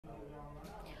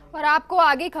और आपको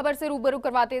आगे खबर से रूबरू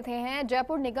करवाते थे हैं।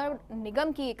 जयपुर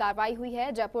निगम की कार्रवाई हुई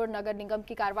है। जयपुर नगर निगम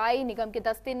की कार्रवाई, निगम के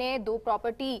दस्ते ने 2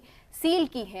 प्रॉपर्टी सील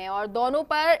की हैं और दोनों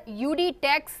पर यूडी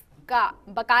टैक्स का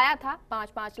बकाया था।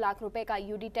 5-5 लाख रुपए का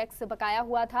यूडी टैक्स बकाया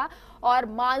हुआ था और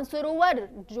मानसरोवर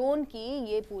जोन की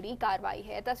ये पूरी कार्रवाई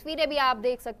है। तस्वीरें भी आप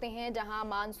देख सकते हैं जहां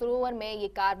मानसरोवर में ये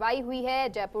कार्रवाई हुई है।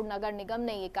 जयपुर नगर निगम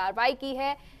ने ये कार्रवाई की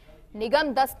है।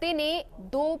 निगम दस्ते ने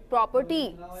 2 प्रॉपर्टी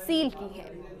सील की है।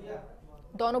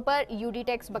 दोनों पर यूडी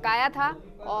टैक्स बकाया था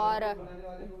और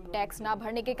टैक्स ना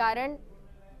भरने के कारण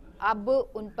अब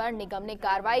उन पर निगम ने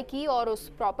कार्रवाई की और उस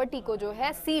प्रॉपर्टी को जो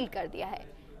है सील कर दिया है।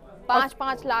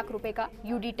 5-5 लाख रुपए का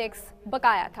यूडी टैक्स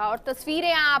बकाया था। और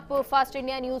तस्वीरें आप फर्स्ट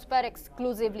इंडिया न्यूज पर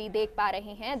एक्सक्लूसिवली देख पा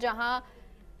रहे हैं जहां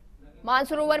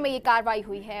मानसरोवर में ये कार्रवाई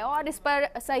हुई है और इस पर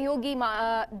सहयोगी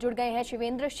जुड़ गए हैं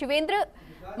शिवेंद्र।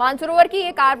 मानसरोवर की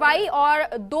ये कार्रवाई और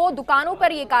 2 दुकानों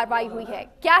पर ये कार्रवाई हुई है,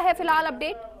 क्या है फिलहाल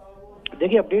अपडेट?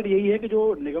 देखिए, अपडेट यही है कि जो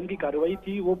निगम की कार्रवाई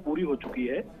थी वो पूरी हो चुकी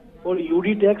है और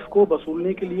यूडी टैक्स को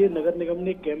वसूलने के लिए नगर निगम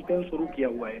ने कैंपेन शुरू किया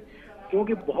हुआ है,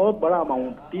 क्योंकि बहुत बड़ा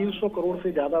अमाउंट 300 करोड़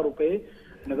से ज्यादा रुपए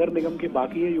नगर निगम के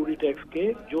बाकी है यूडी टैक्स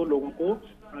के, जो लोगों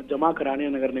को जमा कराने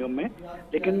हैं नगर निगम में।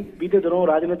 लेकिन बीते दिनों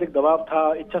राजनीतिक दबाव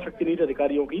था, इच्छा शक्ति नहीं थी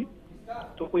अधिकारियों की,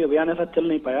 तो कोई अभियान ऐसा चल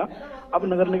नहीं पाया।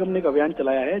 अब नगर निगम ने एक अभियान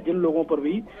चलाया है। जिन लोगों पर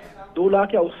भी 2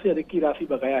 लाख या उससे अधिक की राशि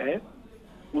बकाया है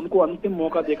उनको अंतिम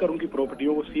मौका देकर उनकी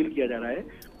प्रॉपर्टियों को सील किया जा रहा है।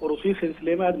 और उसी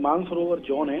सिलसिले में आज मानसरोवर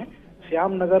जोन है,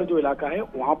 श्याम नगर जो इलाका है,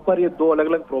 वहां पर ये 2 अलग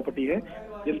अलग प्रॉपर्टी है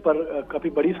जिन पर काफी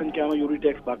बड़ी संख्या में यूडी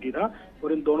टैक्स बाकी था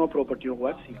और इन दोनों प्रॉपर्टियों को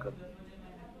आज सील कर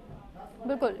दिया।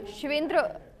 बिल्कुल शिवेंद्र,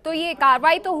 तो ये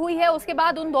कार्रवाई तो हुई है, उसके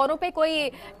बाद उन दोनों पे कोई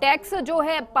टैक्स जो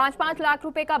है 5-5 लाख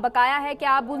रुपए का बकाया है,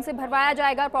 क्या अब उनसे भरवाया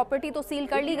जाएगा? प्रॉपर्टी तो सील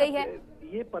कर ली गई है।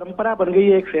 ये परंपरा बन गई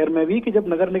है एक शहर में भी कि जब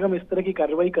नगर निगम इस तरह की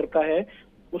कार्रवाई करता है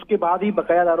उसके बाद ही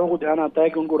बकायादारों को ध्यान आता है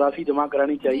कि उनको राशि जमा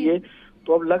करानी चाहिए।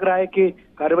 तो अब लग रहा है कि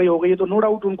कार्रवाई हो गई है, तो नो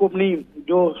डाउट उनको अपनी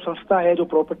जो संस्था है, जो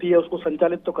प्रॉपर्टी है, उसको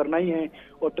संचालित तो करना ही है।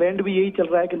 और ट्रेंड भी यही चल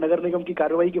रहा है कि नगर निगम की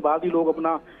कार्रवाई के बाद ही लोग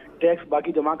अपना टैक्स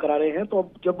बाकी जमा करा रहे हैं। तो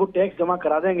अब जब वो टैक्स जमा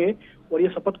करा देंगे और ये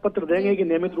शपथ पत्र देंगे कि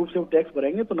नियमित रूप से वो टैक्स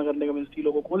भरेंगे, तो नगर निगम इन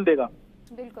सीलों को खोल देगा।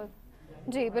 बिल्कुल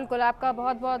जी, बिल्कुल, आपका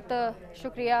बहुत बहुत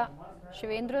शुक्रिया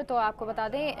शिवेंद्र। तो आपको बता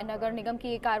दें नगर निगम की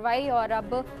ये कार्रवाई और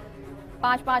अब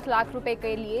 5-5 लाख रुपए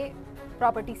के लिए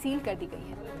प्रॉपर्टी सील कर दी गई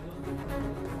है।